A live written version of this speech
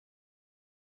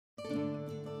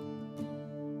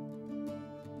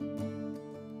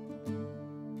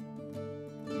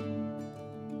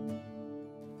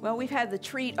Well, we've had the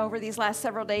treat over these last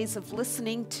several days of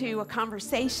listening to a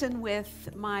conversation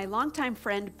with my longtime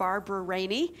friend, Barbara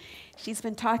Rainey. We've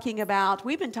been talking about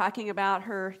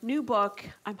her new book.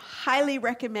 I'm highly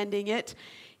recommending it.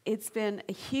 It's been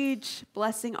a huge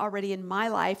blessing already in my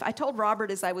life. I told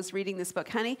Robert as I was reading this book,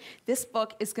 honey, this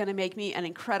book is going to make me an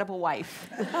incredible wife.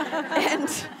 And,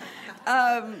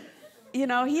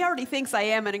 he already thinks I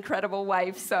am an incredible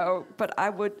wife, but I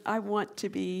want to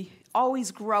be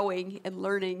always growing and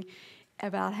learning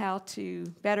about how to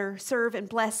better serve and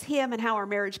bless him and how our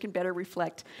marriage can better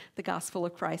reflect the gospel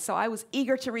of Christ. So I was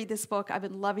eager to read this book. I've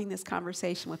been loving this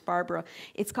conversation with Barbara.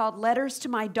 It's called Letters to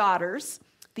My Daughters,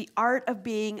 The Art of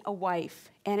Being a Wife.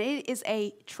 And it is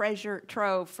a treasure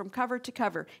trove from cover to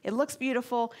cover. It looks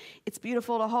beautiful. It's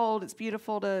beautiful to hold. It's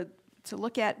beautiful to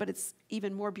look at, but it's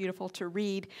even more beautiful to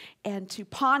read and to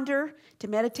ponder, to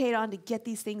meditate on, to get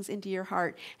these things into your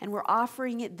heart. And we're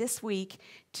offering it this week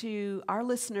to our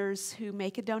listeners who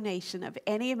make a donation of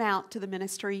any amount to the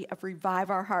ministry of Revive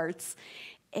Our Hearts.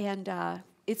 And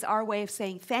it's our way of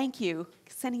saying thank you.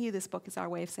 Sending you this book is our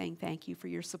way of saying thank you for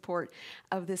your support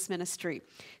of this ministry.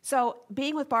 So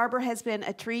being with Barbara has been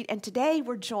a treat, and today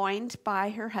we're joined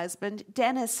by her husband,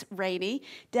 Dennis Rainey.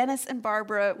 Dennis and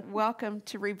Barbara, welcome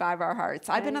to Revive Our Hearts.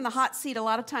 Thanks. I've been in the hot seat a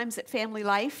lot of times at Family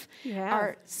Life,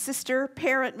 our sister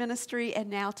parent ministry, and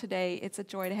now today it's a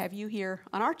joy to have you here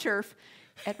on our turf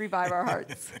at Revive Our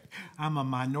Hearts. I'm a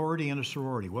minority in a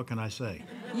sorority. What can I say?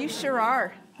 You sure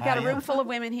are. You've got a room full of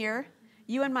women here.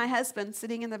 You and my husband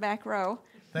sitting in the back row.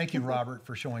 Thank you, Robert,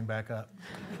 for showing back up.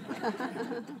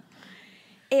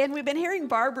 And we've been hearing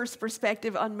Barbara's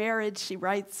perspective on marriage. She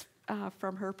writes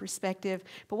from her perspective.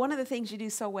 But one of the things you do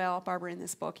so well, Barbara, in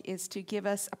this book is to give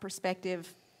us a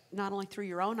perspective not only through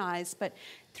your own eyes, but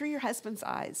through your husband's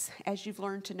eyes, as you've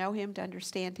learned to know him, to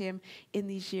understand him in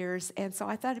these years. And so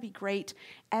I thought it'd be great,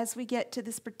 as we get to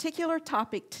this particular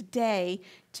topic today,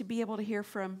 to be able to hear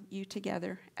from you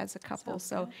together as a couple.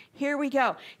 So here we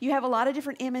go. You have a lot of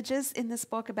different images in this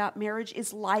book about marriage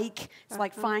is like. It's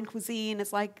like fine cuisine.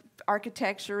 It's like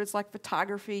architecture. It's like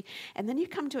photography. And then you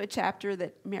come to a chapter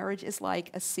that marriage is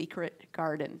like a secret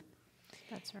garden.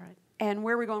 That's right. And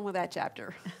where are we going with that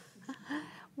chapter?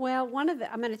 Well, I'm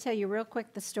going to tell you real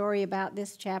quick the story about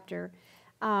this chapter.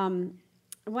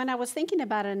 When I was thinking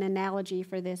about an analogy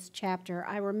for this chapter,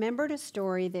 I remembered a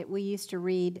story that we used to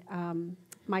read,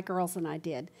 my girls and I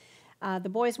did. The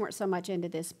boys weren't so much into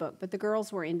this book, but the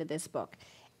girls were into this book.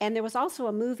 And there was also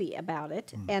a movie about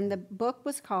it, and the book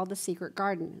was called The Secret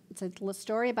Garden. It's a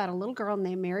story about a little girl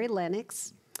named Mary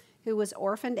Lennox, who was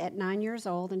orphaned at 9 years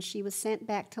old, and she was sent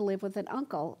back to live with an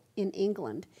uncle in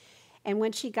England. And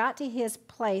when she got to his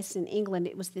place in England,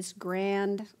 it was this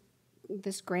grand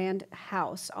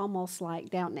house, almost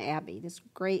like Downton Abbey, this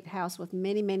great house with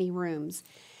many, many rooms.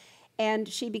 And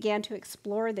she began to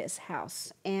explore this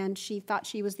house, and she thought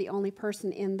she was the only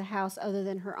person in the house other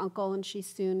than her uncle, and she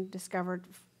soon discovered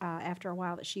after a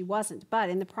while that she wasn't. But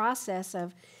in the process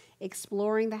of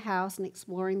exploring the house and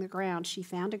exploring the grounds, she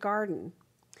found a garden.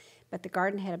 But the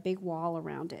garden had a big wall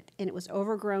around it, and it was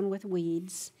overgrown with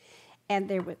weeds.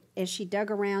 And as she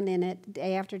dug around in it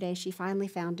day after day, she finally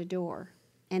found a door.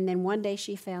 And then one day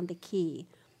she found the key.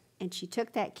 And she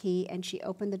took that key and she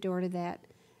opened the door to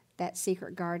that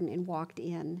secret garden and walked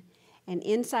in. And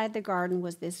inside the garden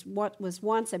was what was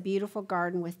once a beautiful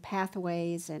garden with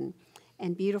pathways and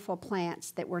beautiful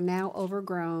plants that were now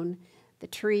overgrown. The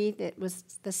tree that was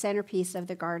the centerpiece of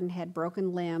the garden had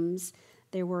broken limbs.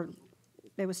 There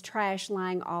was trash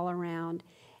lying all around.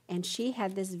 And she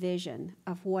had this vision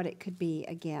of what it could be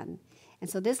again. And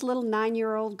so this little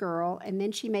 9-year-old girl, and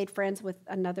then she made friends with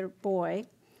another boy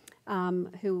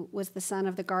who was the son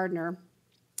of the gardener.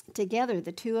 Together,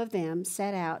 the two of them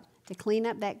set out to clean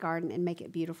up that garden and make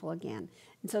it beautiful again.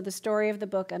 And so the story of the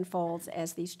book unfolds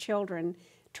as these children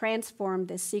transformed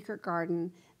this secret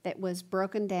garden that was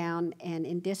broken down and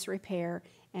in disrepair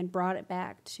and brought it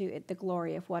back to the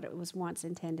glory of what it was once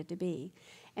intended to be.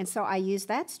 And so I use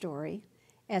that story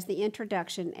as the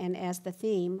introduction and as the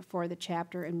theme for the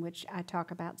chapter in which I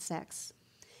talk about sex.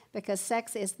 Because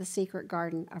sex is the secret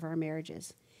garden of our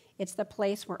marriages. It's the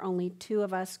place where only two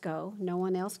of us go. No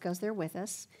one else goes there with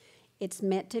us. It's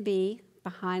meant to be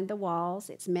behind the walls.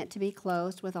 It's meant to be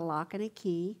closed with a lock and a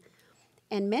key.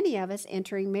 And many of us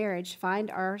entering marriage find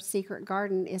our secret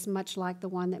garden is much like the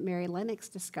one that Mary Lennox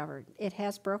discovered. It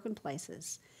has broken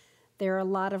places. There are a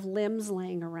lot of limbs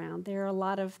laying around. There are a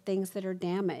lot of things that are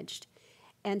damaged.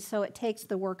 And so it takes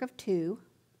the work of two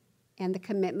and the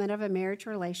commitment of a marriage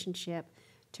relationship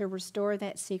to restore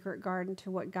that secret garden to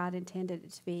what God intended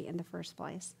it to be in the first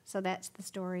place. So that's the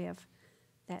story of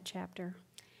that chapter.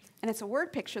 And it's a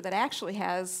word picture that actually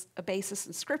has a basis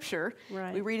in Scripture.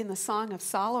 Right. We read in the Song of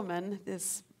Solomon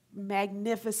this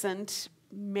magnificent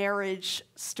marriage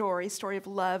story of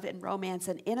love and romance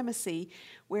and intimacy,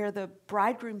 where the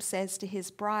bridegroom says to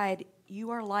his bride, "You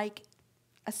are like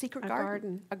a secret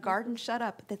garden, a garden shut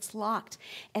up that's locked."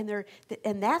 And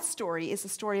that story is a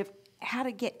story of how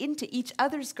to get into each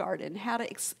other's garden, how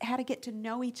to get to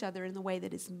know each other in the way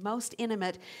that is most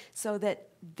intimate, so that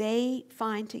they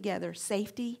find together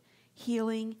safety,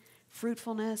 healing,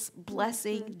 fruitfulness,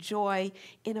 blessing, joy,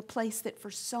 in a place that for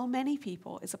so many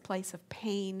people is a place of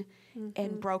pain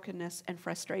and brokenness and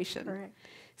frustration. Correct.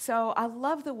 So I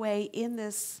love the way in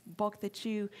this book that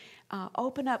you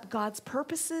open up God's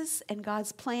purposes and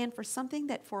God's plan for something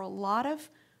that for a lot of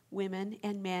women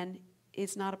and men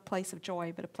is not a place of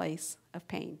joy, but a place of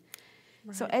pain.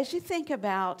 Right. So as you think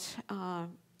about,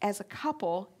 as a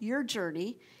couple, your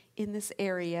journey in this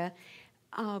area,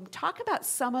 talk about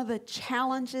some of the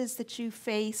challenges that you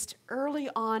faced early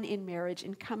on in marriage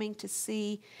in coming to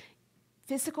see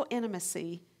physical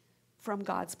intimacy from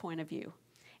God's point of view.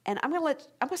 And I'm going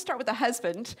to start with the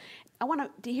husband. I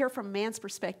want to hear from a man's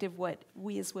perspective what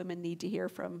we as women need to hear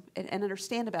from and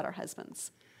understand about our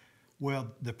husbands.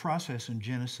 Well, the process in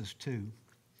Genesis 2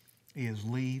 is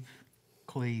leave,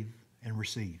 cleave, and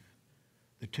receive.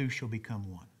 The two shall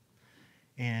become one.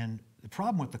 And the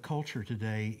problem with the culture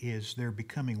today is they're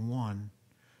becoming one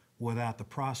without the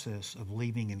process of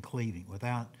leaving and cleaving,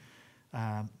 without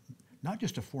not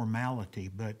just a formality,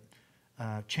 but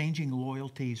changing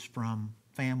loyalties from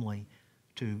family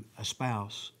to a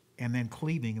spouse, and then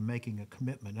cleaving and making a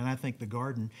commitment. And I think the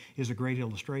garden is a great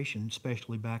illustration,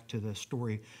 especially back to the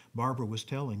story Barbara was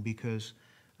telling, because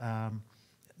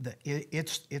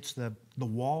it's the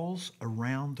walls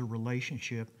around the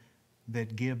relationship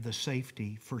that give the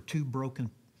safety for two broken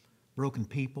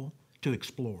people to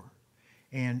explore.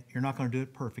 And you're not going to do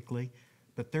it perfectly,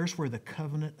 but there's where the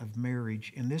covenant of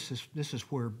marriage, and this is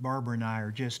where Barbara and I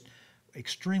are just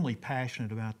extremely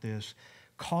passionate about this,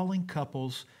 calling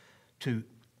couples to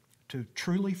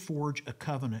truly forge a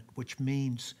covenant, which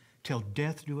means till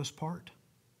death do us part.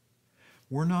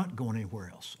 We're not going anywhere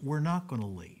else. We're not going to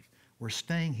leave. We're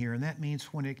staying here, and that means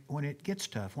when it gets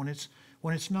tough, when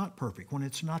it's not perfect, when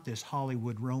it's not this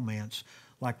Hollywood romance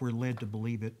like we're led to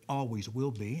believe it always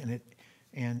will be,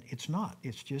 and it's not.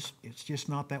 It's just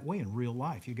not that way in real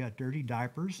life. You got dirty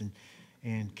diapers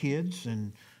and kids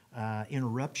and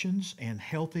interruptions and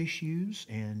health issues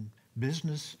and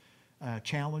business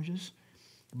challenges,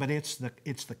 but it's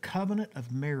the covenant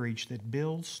of marriage that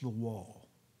builds the wall,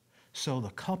 so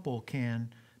the couple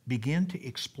can begin to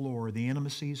explore the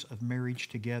intimacies of marriage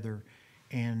together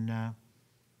and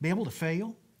be able to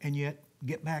fail and yet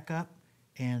get back up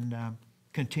and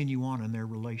continue on in their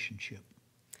relationship.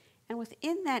 And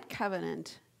within that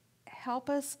covenant, help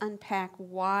us unpack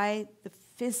why the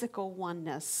physical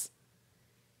oneness,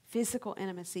 physical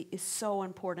intimacy is so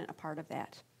important a part of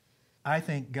that. I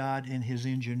think God, in His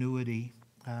ingenuity,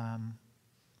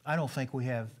 I don't think we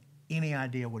have any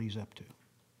idea what He's up to.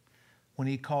 When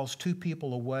He calls two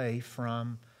people away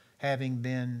from having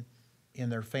been in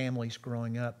their families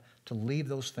growing up, to leave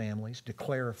those families,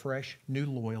 declare a fresh new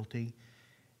loyalty,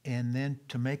 and then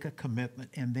to make a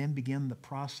commitment, and then begin the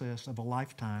process of a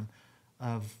lifetime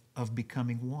of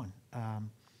becoming one.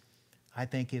 I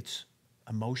think it's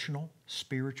emotional,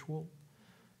 spiritual,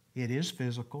 it is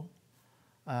physical,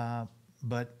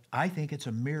 but I think it's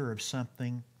a mirror of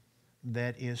something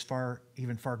that is far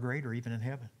greater, even in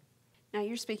heaven. Now,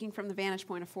 you're speaking from the vantage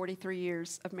point of 43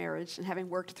 years of marriage and having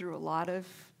worked through a lot of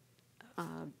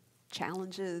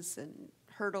challenges and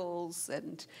hurdles,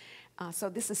 and so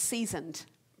this is seasoned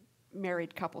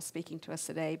married couple speaking to us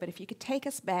today. But if you could take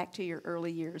us back to your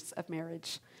early years of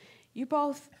marriage, you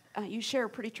both, you share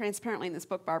pretty transparently in this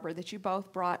book, Barbara, that you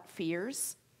both brought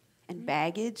fears and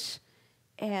baggage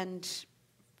and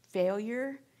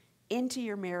failure into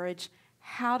your marriage.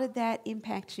 How did that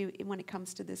impact you when it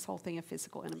comes to this whole thing of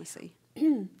physical intimacy?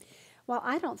 Well,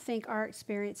 I don't think our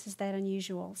experience is that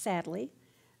unusual, sadly,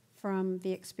 from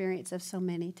the experience of so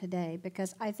many today,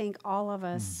 because I think all of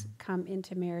us come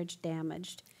into marriage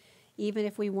damaged. Even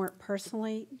if we weren't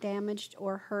personally damaged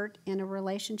or hurt in a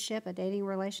relationship, a dating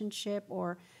relationship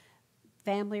or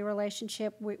family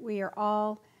relationship, we are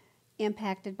all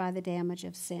impacted by the damage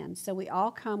of sin. So we all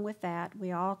come with that.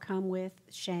 We all come with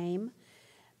shame.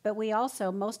 But we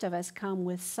also, most of us, come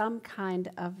with some kind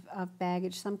of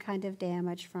baggage, some kind of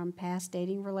damage from past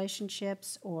dating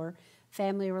relationships or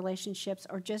family relationships,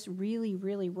 or just really,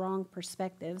 really wrong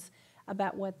perspectives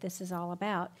about what this is all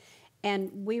about.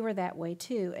 And we were that way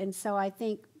too. And so I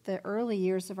think the early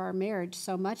years of our marriage,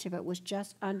 so much of it was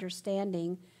just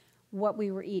understanding what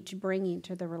we were each bringing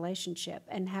to the relationship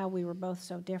and how we were both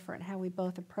so different, how we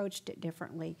both approached it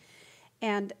differently.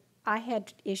 And I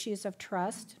had issues of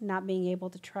trust, not being able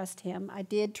to trust him. I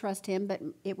did trust him, but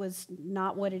it was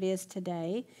not what it is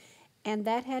today. And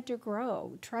that had to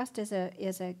grow. Trust is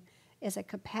a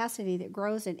capacity that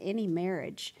grows in any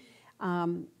marriage.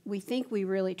 We think we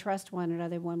really trust one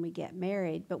another when we get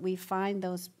married, but we find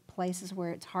those places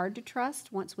where it's hard to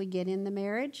trust once we get in the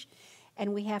marriage.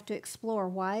 And we have to explore,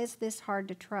 why is this hard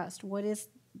to trust? What is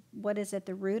at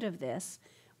the root of this?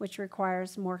 Which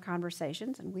requires more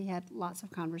conversations, and we had lots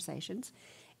of conversations.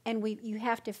 And you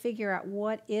have to figure out,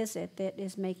 what is it that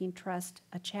is making trust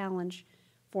a challenge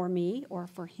for me or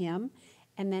for him,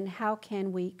 and then how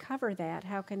can we cover that?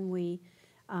 How can we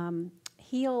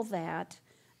heal that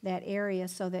area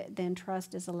so that then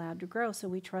trust is allowed to grow, so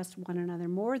we trust one another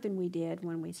more than we did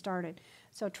when we started.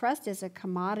 So trust is a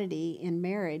commodity in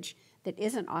marriage that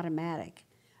isn't automatic,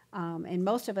 and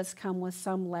most of us come with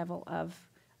some level of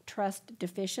trust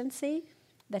deficiency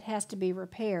that has to be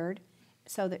repaired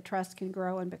so that trust can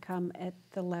grow and become at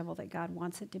the level that God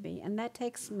wants it to be. And that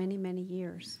takes many, many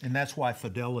years. And that's why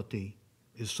fidelity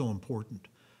is so important,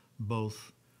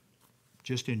 both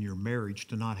just in your marriage,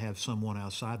 to not have someone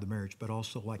outside the marriage, but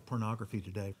also like pornography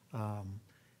today.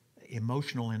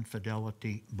 Emotional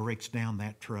infidelity breaks down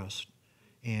that trust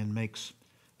and makes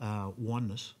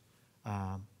oneness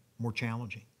more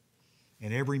challenging.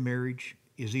 And every marriage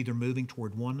is either moving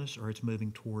toward oneness or it's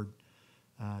moving toward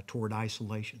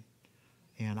isolation.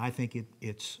 And I think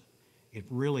it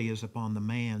really is upon the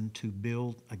man to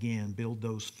build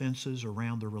those fences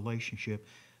around the relationship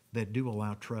that do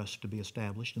allow trust to be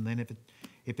established. And then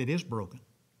if it is broken,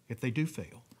 if they do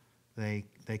fail, they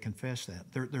confess that.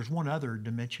 There's one other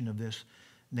dimension of this,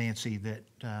 Nancy, that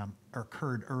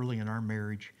occurred early in our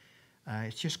marriage.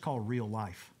 It's just called real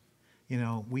life. You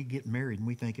know, we get married and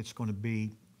we think it's going to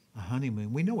be a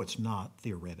honeymoon. We know it's not,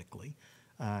 theoretically.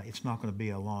 It's not going to be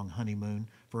a long honeymoon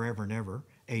forever and ever.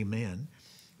 Amen.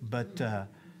 But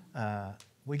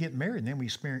we get married and then we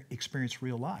experience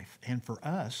real life. And for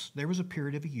us, there was a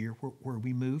period of a year where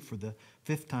we moved for the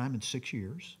 5th time in 6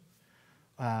 years.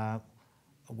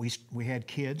 We had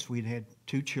kids. We'd had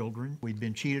 2 children. We'd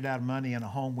been cheated out of money in a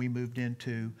home we moved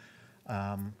into.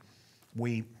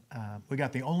 We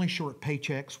got the only short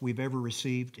paychecks we've ever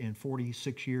received in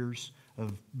 46 years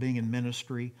of being in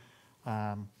ministry.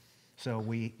 So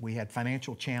we had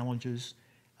financial challenges.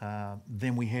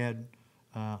 Then we had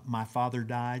my father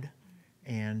died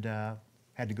and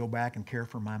had to go back and care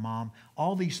for my mom.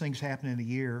 All these things happened in a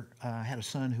year. I had a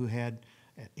son who had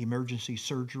emergency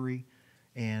surgery,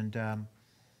 and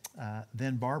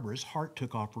then Barbara's heart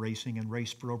took off racing and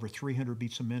raced for over 300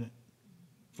 beats a minute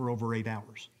for over 8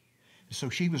 hours. So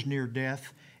she was near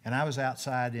death, and I was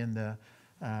outside in the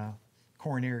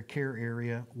coronary care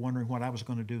area wondering what I was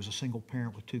going to do as a single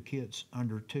parent with 2 kids,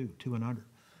 under 2 and under.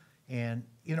 And,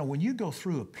 you know, when you go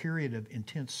through a period of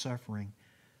intense suffering,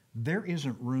 there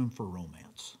isn't room for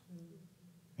romance.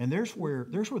 And there's where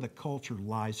the culture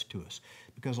lies to us,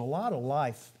 because a lot of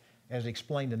life, as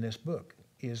explained in this book,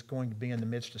 is going to be in the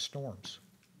midst of storms.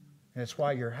 And it's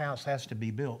why your house has to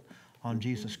be built on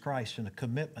Jesus Christ and a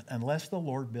commitment. Unless the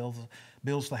Lord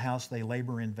builds the house, they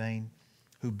labor in vain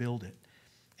who build it.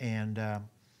 And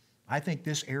I think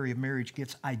this area of marriage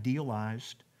gets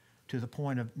idealized to the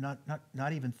point of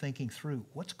not even thinking through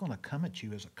what's going to come at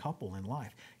you as a couple in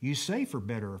life. You say for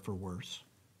better or for worse,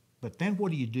 but then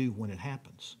what do you do when it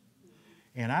happens?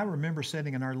 And I remember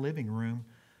sitting in our living room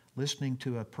listening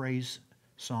to a praise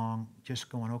song, just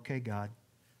going, okay, God,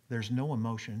 there's no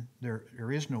emotion,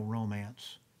 there is no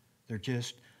romance. There's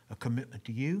just a commitment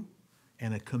to you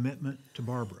and a commitment to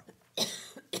Barbara.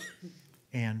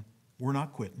 And we're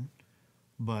not quitting,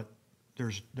 but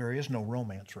there is no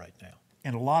romance right now.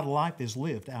 And a lot of life is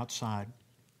lived outside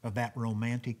of that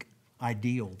romantic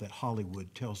ideal that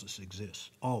Hollywood tells us exists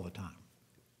all the time.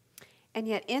 And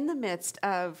yet, in the midst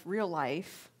of real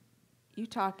life, you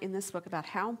talk in this book about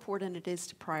how important it is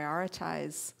to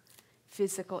prioritize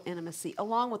physical intimacy,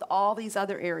 along with all these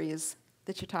other areas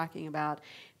that you're talking about.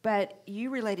 But you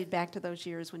related back to those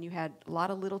years when you had a lot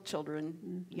of little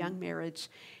children, young marriage,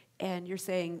 and you're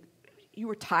saying you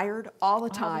were tired all the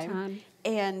time.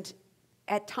 And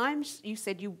at times you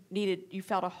said you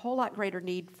felt a whole lot greater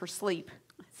need for sleep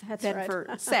than for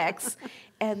sex,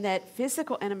 and that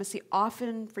physical intimacy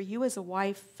often for you as a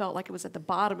wife felt like it was at the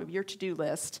bottom of your to-do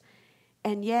list,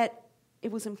 and yet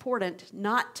it was important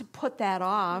not to put that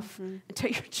off until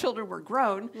your children were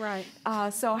grown. Right.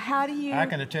 So how do you... I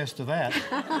can attest to that.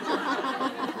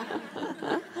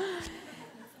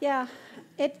 Yeah,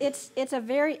 it's a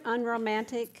very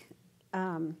unromantic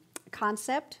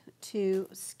concept to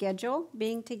schedule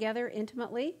being together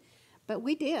intimately, but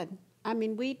we did. I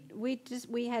mean,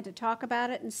 we had to talk about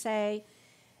it and say,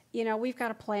 you know, we've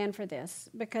got a plan for this,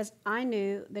 because I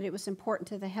knew that it was important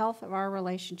to the health of our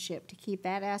relationship to keep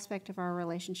that aspect of our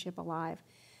relationship alive.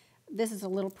 This is a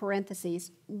little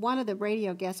parenthesis. One of the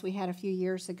radio guests we had a few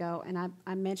years ago, and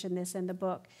I mentioned this in the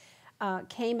book,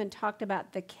 came and talked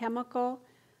about the chemical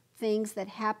things that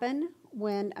happen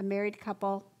when a married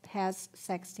couple has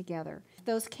sex together.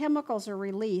 Those chemicals are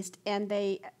released, and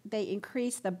they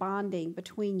increase the bonding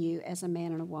between you as a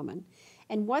man and a woman.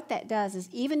 And what that does is,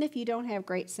 even if you don't have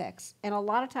great sex, and a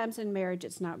lot of times in marriage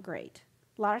it's not great,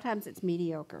 a lot of times it's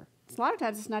mediocre, a lot of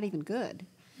times it's not even good,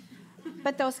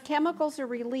 but those chemicals are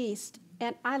released,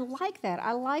 and I like that.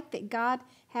 I like that God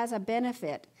has a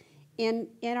benefit in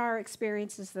our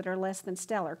experiences that are less than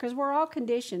stellar, because we're all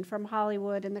conditioned from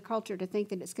Hollywood and the culture to think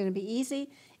that it's going to be easy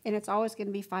and it's always going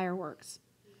to be fireworks.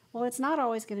 Well, it's not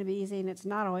always going to be easy, and it's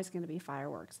not always going to be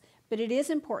fireworks, but it is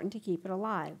important to keep it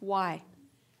alive. Why?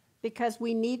 Because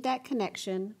we need that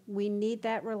connection, we need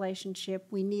that relationship,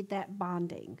 we need that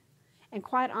bonding. And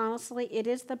quite honestly, it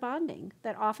is the bonding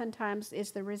that oftentimes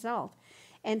is the result.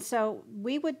 And so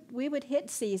we would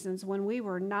hit seasons when we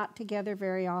were not together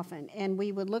very often, and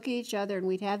we would look at each other and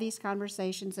we'd have these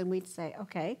conversations, and we'd say,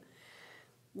 okay,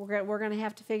 we're going to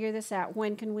have to figure this out.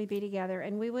 When can we be together?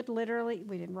 And we would literally,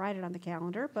 we didn't write it on the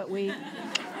calendar, but we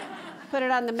put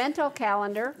it on the mental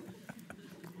calendar,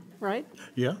 right?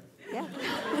 Yeah. Yeah.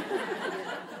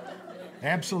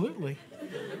 Absolutely.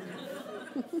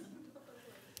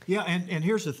 Yeah, and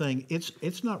here's the thing.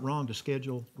 It's not wrong to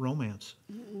schedule romance.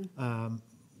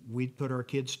 We'd put our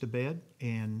kids to bed,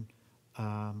 and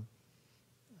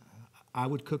I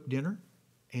would cook dinner,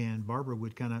 and Barbara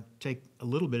would kind of take a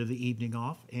little bit of the evening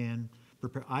off, and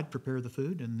I'd prepare the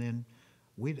food, and then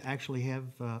we'd actually have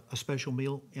a special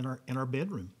meal in our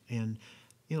bedroom. And,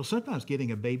 you know, sometimes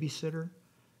getting a babysitter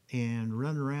and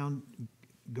running around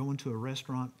going to a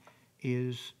restaurant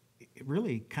it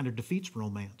really kind of defeats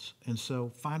romance. And so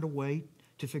find a way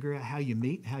to figure out how you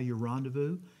meet, how you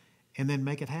rendezvous, and then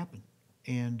make it happen.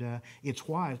 And it's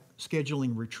why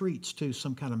scheduling retreats too,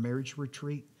 some kind of marriage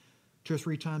retreat 2 or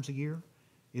 3 times a year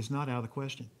is not out of the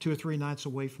question. 2 or 3 nights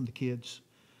away from the kids.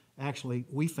 Actually,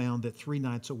 we found that 3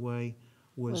 nights away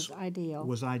was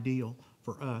ideal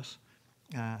for us.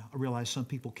 I realize some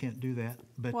people can't do that,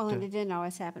 but well, and it didn't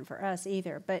always happen for us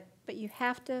either. But you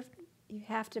have to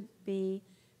be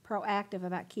proactive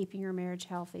about keeping your marriage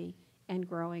healthy and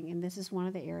growing. And this is one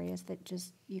of the areas that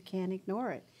just you can't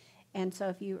ignore it. And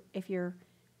so if you're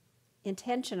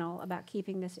intentional about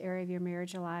keeping this area of your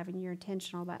marriage alive, and you're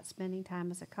intentional about spending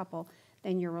time as a couple,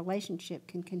 then your relationship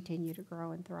can continue to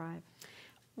grow and thrive.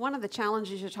 One of the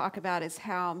challenges you talk about is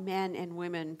how men and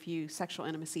women view sexual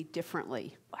intimacy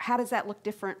differently. How does that look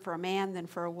different for a man than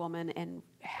for a woman,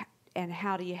 and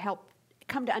how do you help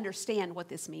come to understand what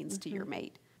this means to your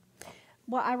mate?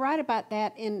 Well, I write about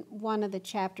that in one of the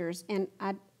chapters, and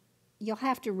you'll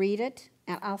have to read it,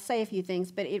 and I'll say a few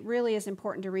things, but it really is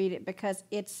important to read it, because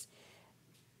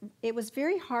it was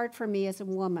very hard for me as a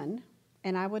woman,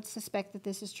 and I would suspect that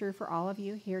this is true for all of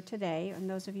you here today and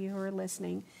those of you who are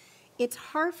listening. It's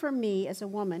hard for me as a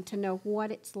woman to know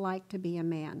what it's like to be a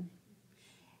man.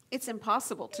 It's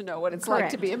impossible to know what it's Correct.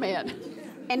 like to be a man.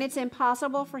 And it's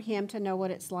impossible for him to know what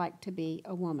it's like to be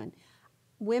a woman.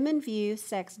 Women view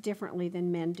sex differently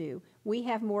than men do. We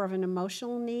have more of an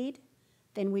emotional need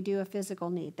than we do a physical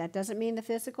need. That doesn't mean the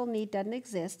physical need doesn't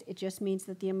exist. It just means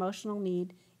that the emotional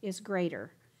need is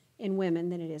greater in women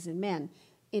than it is in men.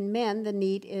 In men, the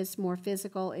need is more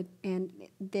physical and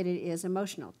that it is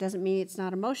emotional. Doesn't mean it's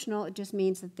not emotional. It just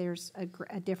means that there's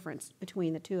a difference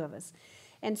between the two of us.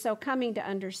 And so coming to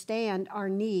understand our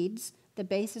needs, the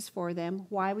basis for them,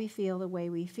 why we feel the way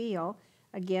we feel,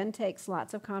 again, takes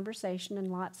lots of conversation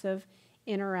and lots of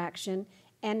interaction.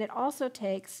 And it also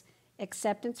takes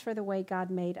acceptance for the way God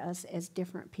made us as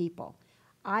different people.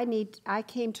 I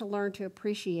came to learn to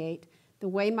appreciate the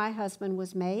way my husband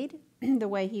was made, the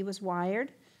way he was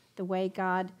wired, the way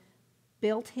God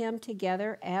built him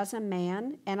together as a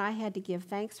man, and I had to give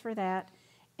thanks for that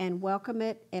and welcome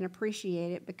it and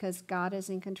appreciate it, because God is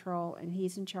in control and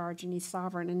he's in charge and he's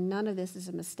sovereign, and none of this is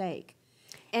a mistake.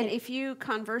 And if you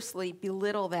conversely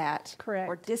belittle that Correct.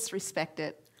 or disrespect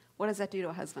it, what does that do to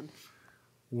a husband?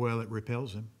 well, it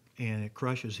repels him and it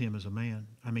crushes him as a man.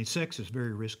 I mean, sex is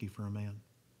very risky for a man.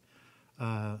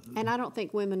 And I don't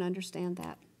think women understand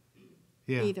that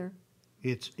either.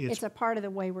 It's a part of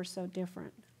the way we're so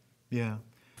different. Yeah.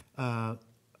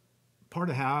 Part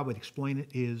of how I would explain it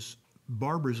is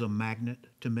Barbara's a magnet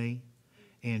to me,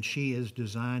 and she is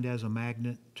designed as a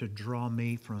magnet to draw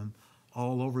me from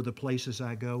all over the places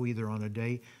I go, either on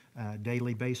a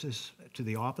daily basis to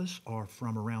the office or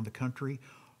from around the country,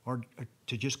 or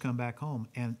to just come back home.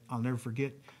 And I'll never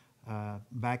forget,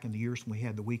 back in the years when we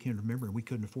had the weekend, remember, we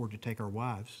couldn't afford to take our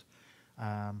wives.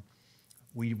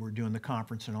 We were doing the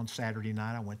conference, and on Saturday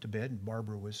night I went to bed, and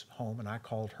Barbara was home, and I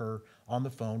called her on the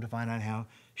phone to find out how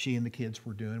she and the kids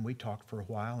were doing. We talked for a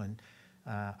while, and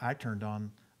I turned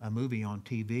on a movie on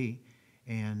TV,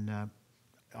 and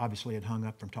obviously had hung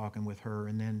up from talking with her,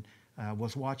 and then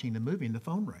was watching the movie, and the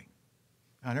phone rang.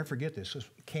 I'll never forget this. It was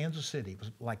Kansas City. It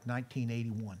was like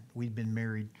 1981. We'd been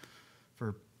married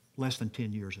for less than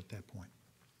 10 years at that point.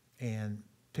 And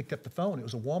picked up the phone. It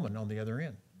was a woman on the other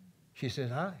end. She said,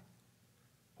 "Hi,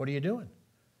 what are you doing?"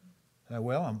 I said,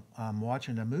 "Well, I'm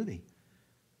watching a movie.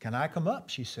 Can I come up?"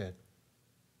 she said.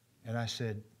 And I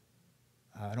said,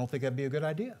 "I don't think that'd be a good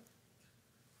idea."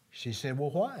 She said, "Well,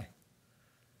 why?"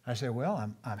 I said, "Well,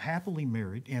 I'm happily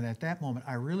married." And at that moment,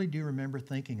 I really do remember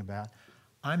thinking about,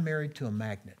 I'm married to a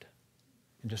magnet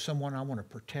and to someone I want to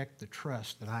protect the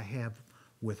trust that I have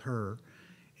with her.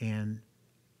 And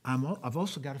I've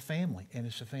also got a family, and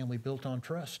it's a family built on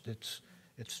trust. It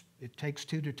takes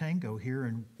two to tango here,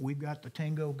 and we've got the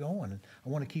tango going, and I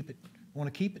want to keep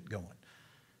it going.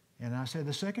 And I said,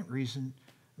 the second reason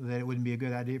that it wouldn't be a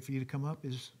good idea for you to come up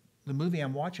is the movie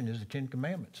I'm watching is the Ten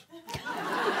Commandments.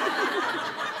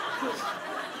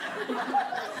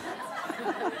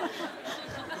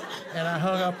 And I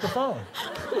hung up the phone.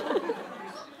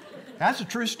 That's a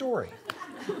true story.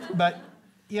 But,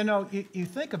 you know, you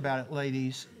think about it,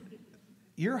 ladies,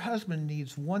 your husband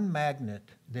needs one magnet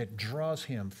that draws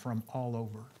him from all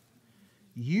over.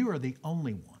 You are the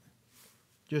only one,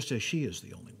 just as she is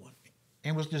the only one,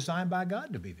 and was designed by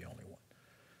God to be the only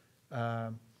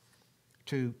one,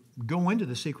 to go into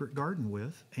the secret garden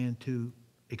with and to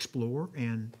explore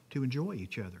and to enjoy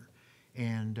each other.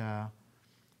 And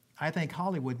I think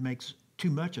Hollywood makes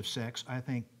too much of sex. I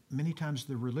think many times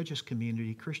the religious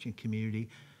community, Christian community,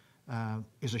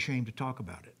 is ashamed to talk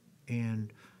about it.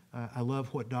 And I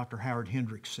love what Dr. Howard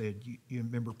Hendricks said. You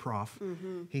remember Prof.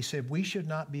 Mm-hmm. He said, we should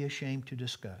not be ashamed to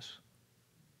discuss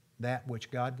that which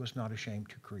God was not ashamed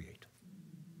to create.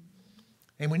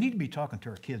 And we need to be talking to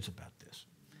our kids about this,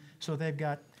 so they've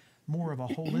got more of a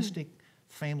holistic,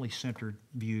 family-centered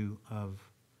view of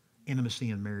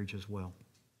intimacy in marriage as well.